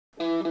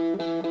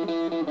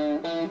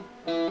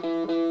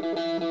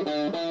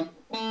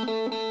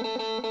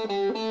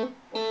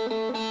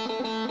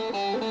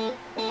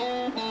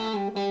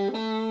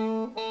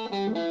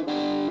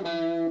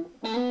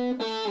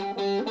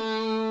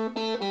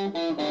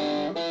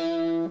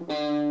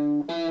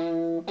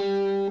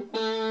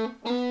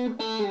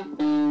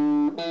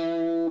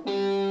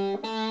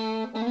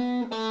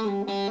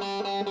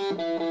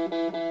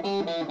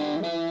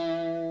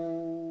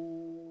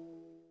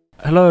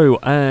Hello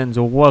and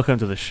welcome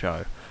to the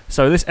show.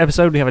 So this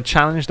episode we have a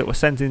challenge that was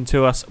sent in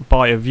to us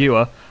by a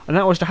viewer, and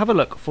that was to have a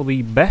look for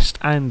the best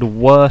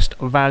and worst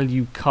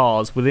value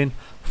cars within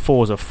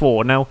Forza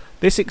 4. Now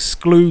this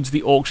excludes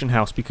the auction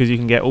house because you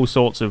can get all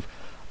sorts of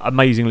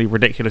amazingly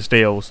ridiculous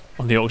deals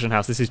on the auction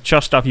house. This is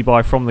just stuff you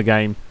buy from the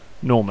game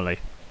normally.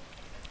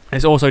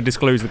 This also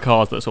discludes the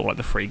cars that are sort of like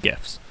the free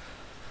gifts.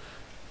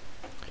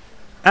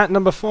 At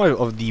number 5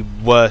 of the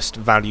worst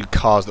value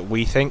cars that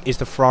we think is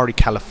the Ferrari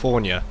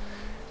California.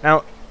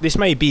 Now, this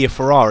may be a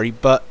Ferrari,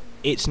 but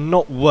it's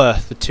not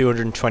worth the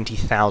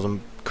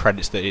 220,000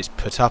 credits that it's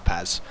put up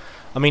as.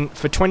 I mean,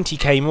 for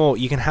 20k more,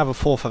 you can have a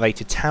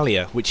 458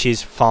 Italia, which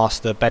is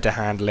faster, better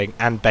handling,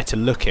 and better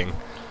looking.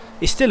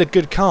 It's still a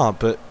good car,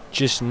 but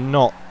just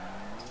not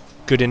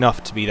good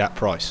enough to be that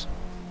price.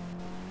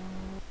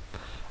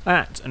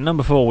 At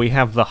number 4 we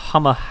have the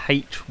Hummer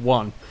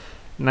H1.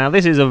 Now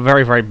this is a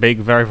very big,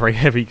 very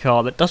heavy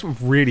car that doesn't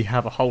really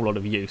have a whole lot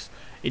of use.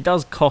 It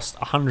does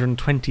cost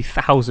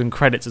 120,000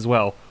 credits as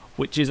well,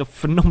 which is a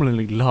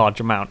phenomenally large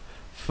amount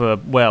for,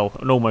 well,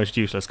 an almost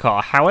useless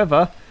car.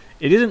 However,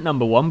 it isn't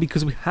number 1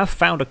 because we have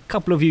found a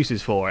couple of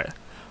uses for it.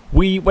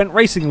 We went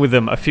racing with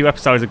them a few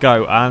episodes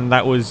ago and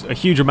that was a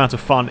huge amount of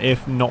fun,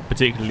 if not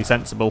particularly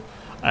sensible,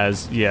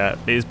 as, yeah,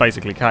 it is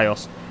basically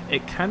chaos.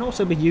 It can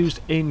also be used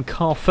in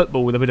car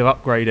football with a bit of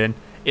upgrading.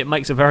 It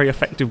makes a very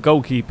effective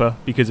goalkeeper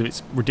because of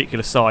its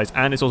ridiculous size,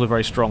 and it's also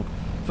very strong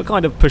for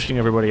kind of pushing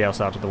everybody else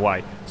out of the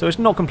way. So it's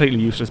not completely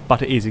useless,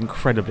 but it is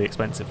incredibly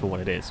expensive for what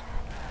it is.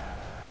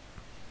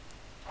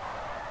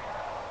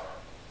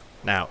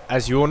 Now,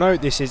 as you all know,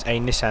 this is a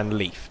Nissan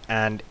Leaf,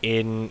 and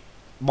in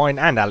mine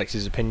and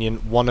Alex's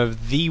opinion, one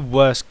of the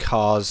worst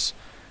cars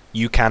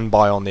you can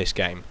buy on this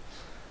game.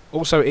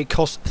 Also, it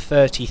costs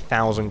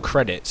 30,000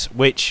 credits,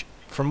 which,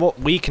 from what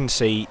we can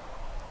see,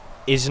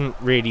 isn't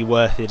really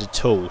worth it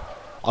at all.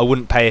 I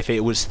wouldn't pay if it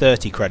was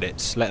 30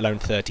 credits, let alone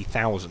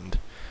 30,000.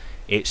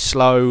 It's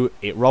slow,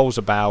 it rolls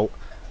about.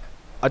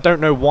 I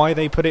don't know why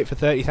they put it for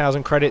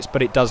 30,000 credits,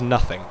 but it does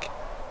nothing.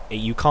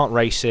 You can't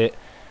race it,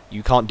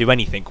 you can't do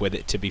anything with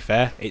it, to be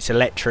fair. It's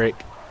electric,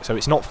 so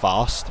it's not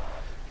fast,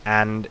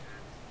 and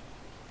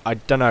I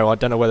don't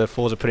know whether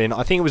Forza put it in.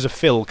 I think it was a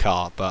fill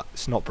car, but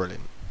it's not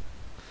brilliant.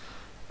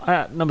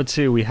 At number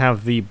 2 we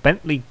have the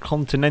Bentley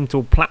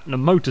Continental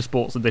Platinum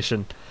Motorsports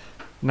Edition.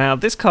 Now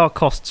this car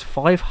costs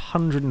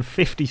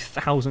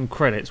 550,000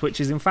 credits, which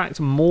is in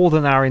fact more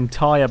than our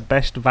entire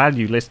best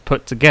value list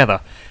put together.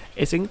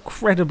 It's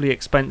incredibly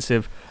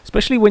expensive,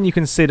 especially when you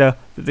consider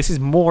that this is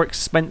more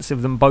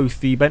expensive than both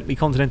the Bentley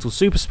Continental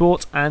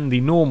Supersport and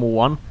the normal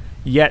one,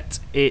 yet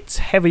it's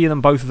heavier than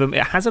both of them.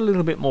 It has a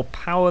little bit more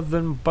power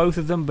than both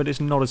of them, but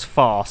it's not as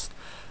fast.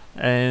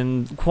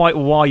 And quite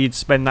why you'd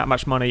spend that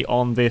much money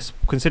on this,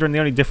 considering the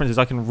only differences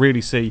I can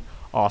really see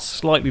are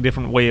slightly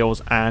different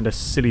wheels and a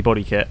silly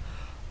body kit.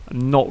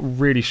 I'm not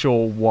really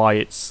sure why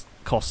it's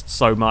cost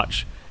so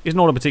much. It's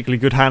not a particularly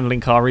good handling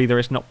car either.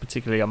 It's not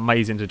particularly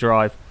amazing to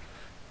drive.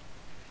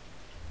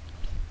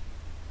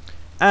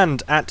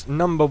 And at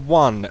number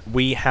 1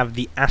 we have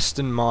the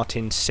Aston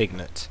Martin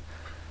Signet.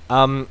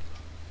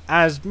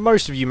 As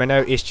most of you may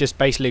know, it's just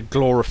basically a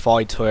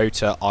glorified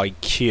Toyota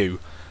IQ.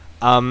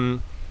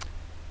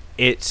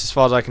 It's, as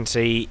far as I can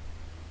see,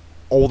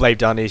 all they've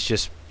done is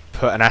just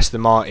put an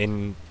Aston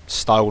Martin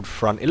styled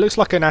front. It looks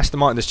like an Aston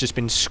Martin that's just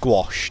been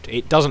squashed.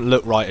 It doesn't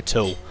look right at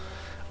all.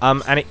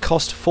 And it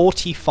cost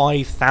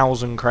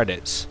 45,000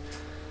 credits.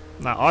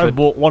 Now I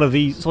bought one of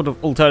these sort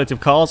of alternative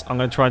cars. I'm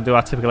going to try and do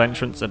our typical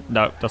entrance, and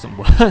no, it doesn't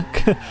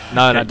work.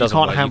 No, it doesn't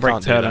work. You can't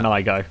handbrake, turn, and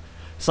IGO.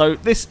 So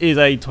this is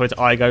a Toyota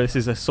IGO. This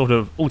is a sort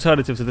of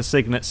alternative to the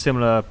Signet,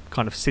 similar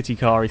kind of city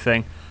car-y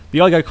thing. The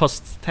IGO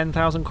costs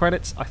 10,000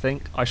 credits, I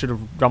think. I should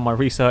have done my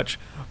research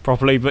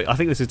properly, but I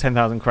think this is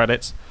 10,000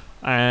 credits.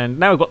 And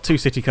now we've got 2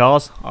 city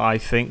cars, I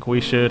think we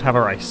should have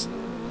a race.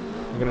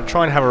 I'm going to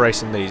try and have a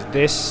race in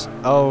these.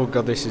 Oh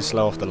god, this is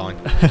slow off the line.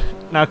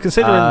 Now,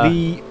 considering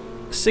the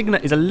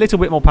Signet is a little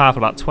bit more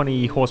powerful, about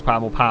 20 horsepower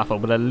more powerful,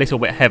 but a little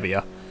bit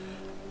heavier,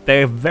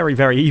 they're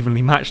very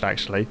evenly matched,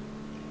 actually.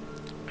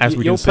 As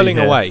we can see pulling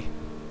here. away.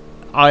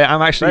 I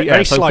am actually,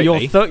 very so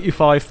slightly. for your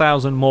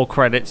 35,000 more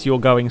credits, you're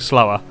going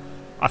slower.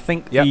 I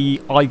think the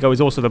IGO is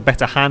also the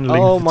better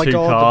handling of the 2 cars. Oh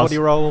my god, the body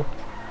roll.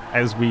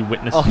 As we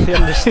witnessed. Oh, the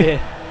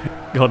understeer.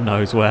 God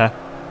knows where.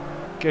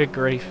 Good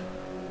grief.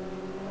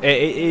 It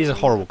is a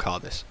horrible car,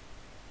 this.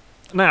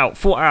 Now,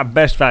 for our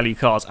best value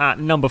cars, at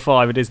number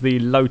 5 it is the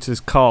Lotus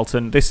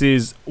Carlton. This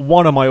is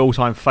one of my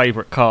all-time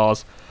favourite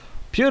cars,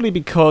 purely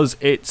because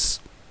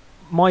it's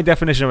my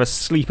definition of a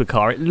sleeper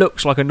car. It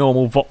looks like a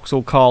normal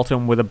Vauxhall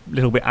Carlton with a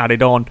little bit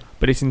added on,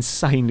 but it's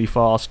insanely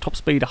fast. Top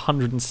speed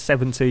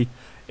 170.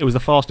 It was the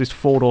fastest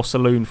 4-door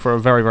saloon for a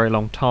very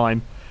long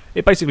time.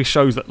 It basically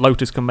shows that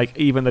Lotus can make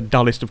even the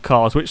dullest of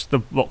cars, which the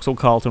Vauxhall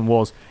Carlton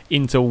was,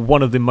 into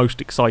one of the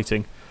most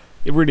exciting.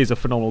 It really is a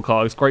phenomenal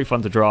car. It's great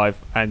fun to drive,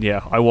 and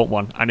yeah, I want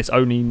one. And it's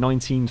only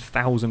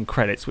 19,000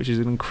 credits, which is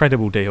an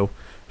incredible deal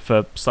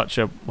for such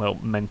a, well,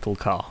 mental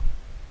car.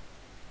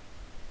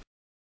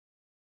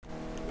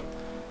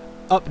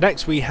 Up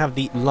next we have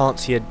the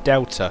Lancia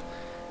Delta.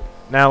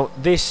 Now,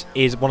 this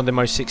is one of the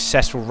most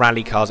successful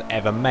rally cars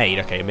ever made.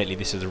 Okay, admittedly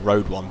this is a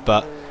road one,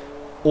 but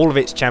all of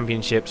its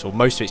championships, or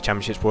most of its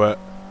championships, were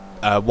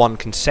won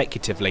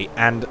consecutively,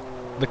 and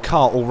the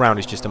car all round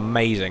is just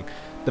amazing.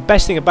 The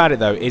best thing about it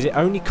though is it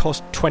only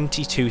cost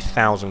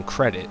 22,000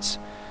 credits.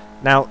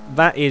 Now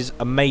that is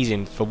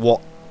amazing for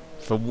what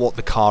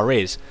the car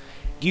is.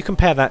 You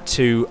compare that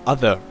to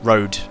other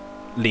road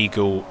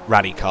legal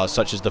rally cars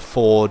such as the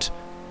Ford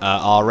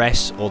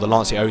RS or the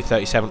Lancia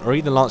 037 or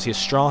even the Lancia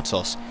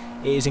Stratos.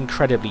 It is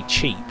incredibly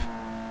cheap.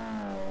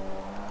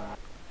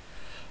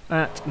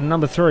 At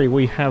number 3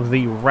 we have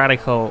the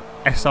Radical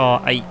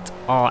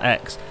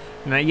SR8 RX.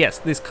 Now yes,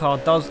 this car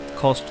does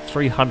cost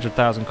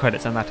 300,000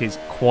 credits, and that is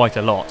quite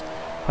a lot.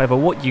 However,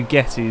 what you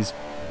get is,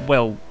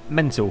 well,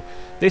 mental.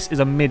 This is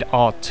a mid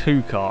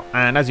R2 car,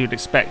 and as you'd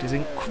expect, it's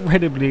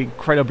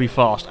incredibly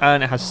fast,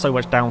 and it has so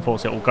much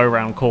downforce it will go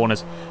around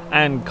corners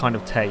and kind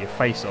of tear your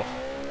face off.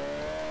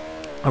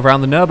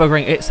 Around the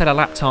Nürburgring, it set a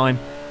lap time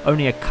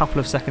only a couple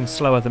of seconds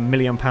slower than £1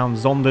 million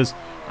Zondas,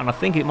 and I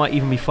think it might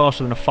even be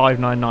faster than a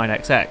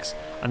 599XX.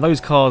 And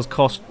those cars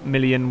cost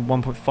million,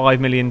 1.5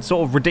 million,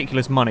 sort of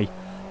ridiculous money.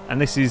 And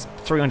this is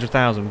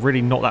 300,000,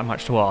 really not that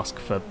much to ask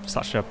for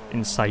such an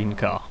insane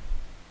car.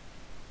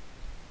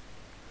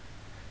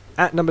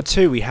 At number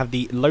 2 we have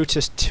the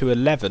Lotus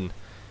 211.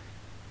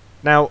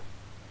 Now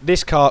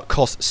this car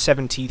costs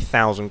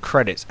 70,000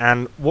 credits,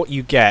 and what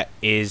you get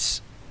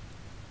is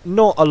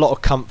not a lot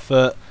of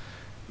comfort,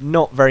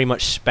 not very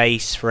much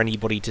space for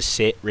anybody to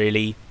sit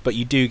really, but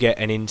you do get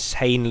an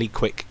insanely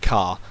quick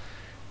car.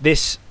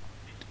 This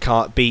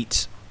car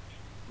beat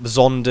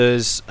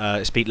Zondas,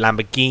 it's beat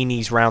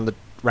Lamborghinis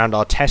round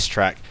our test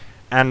track,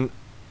 and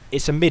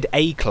it's a mid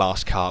A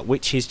class car,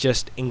 which is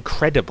just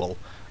incredible.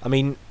 I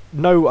mean,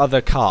 no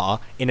other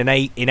car in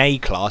A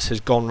class has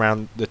gone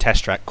round the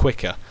test track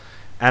quicker,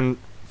 and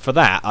for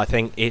that I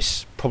think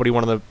it's probably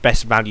one of the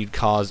best valued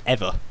cars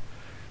ever.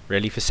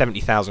 Really, for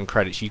 70,000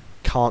 credits, you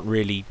can't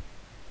really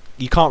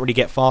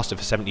get faster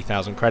for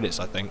 70,000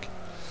 credits, I think.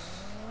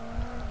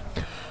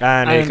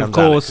 And here comes of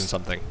course, Alex and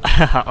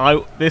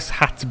something. This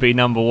had to be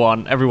number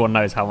 1. Everyone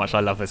knows how much I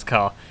love this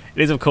car.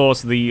 It is, of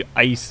course, the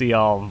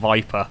ACR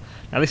Viper.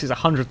 Now, this is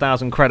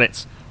 100,000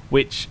 credits,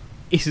 which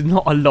is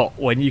not a lot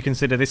when you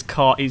consider this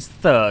car is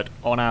 3rd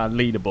on our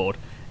leaderboard.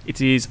 It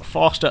is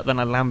faster than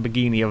a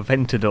Lamborghini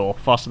Aventador,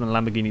 faster than a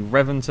Lamborghini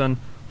Reventon,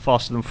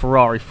 faster than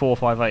Ferrari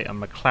 458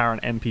 and McLaren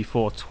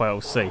MP4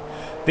 12C.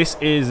 This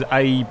is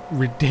a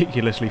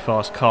ridiculously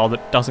fast car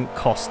that doesn't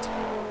cost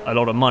a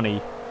lot of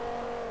money.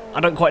 I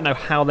don't quite know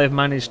how they've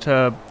managed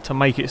to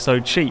make it so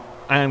cheap,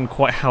 and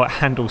quite how it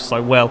handles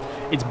so well.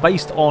 It's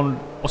based on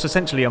what's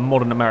essentially a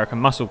modern American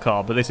muscle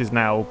car, but this is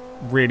now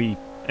really,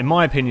 in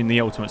my opinion, the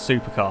ultimate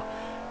supercar.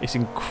 It's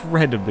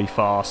incredibly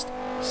fast,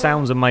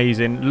 sounds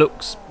amazing,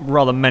 looks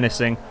rather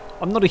menacing.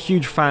 I'm not a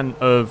huge fan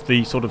of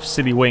the sort of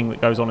silly wing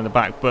that goes on in the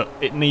back, but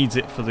it needs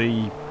it for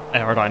the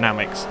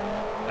aerodynamics,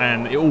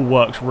 and it all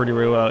works really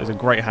well. It's a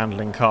great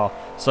handling car.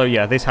 So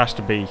yeah, this has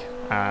to be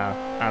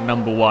our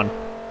number 1,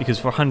 because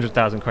for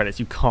 100,000 credits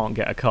you can't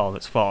get a car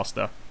that's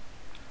faster.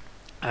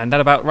 And that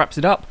about wraps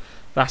it up.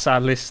 That's our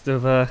list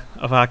of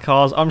our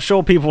cars. I'm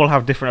sure people will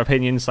have different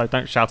opinions, so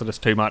don't shout at us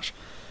too much.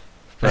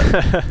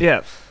 But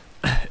yeah,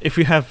 if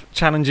you have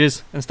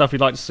challenges and stuff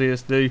you'd like to see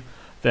us do,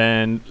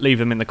 then leave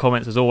them in the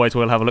comments. As always,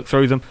 we'll have a look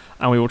through them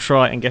and we will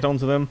try and get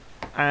onto them.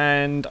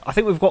 And I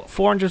think we've got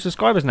 400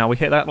 subscribers now. We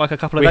hit that like a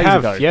couple of days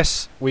ago.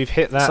 Yes, we've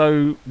hit that.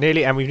 So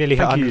nearly, and we've nearly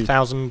hit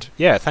 100,000.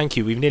 Yeah, thank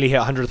you. We've nearly hit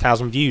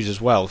 100,000 views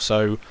as well.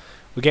 So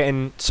we're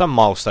getting some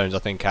milestones, I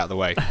think, out of the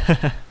way.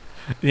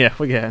 Yeah,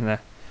 we're getting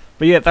there.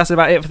 But yeah, that's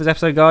about it for this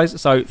episode,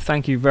 guys. So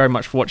thank you very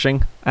much for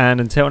watching,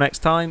 and until next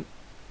time,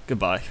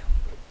 goodbye.